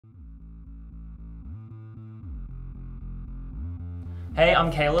Hey,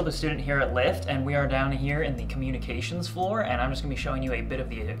 I'm Caleb, a student here at Lyft, and we are down here in the communications floor, and I'm just going to be showing you a bit of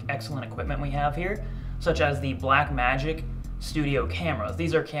the excellent equipment we have here, such as the Blackmagic Studio cameras.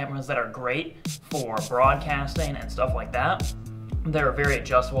 These are cameras that are great for broadcasting and stuff like that. They're very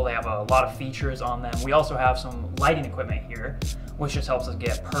adjustable, they have a lot of features on them. We also have some lighting equipment here, which just helps us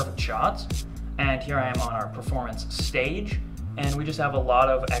get perfect shots. And here I am on our performance stage, and we just have a lot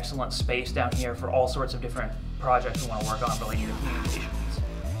of excellent space down here for all sorts of different projects we want to work on related to communication.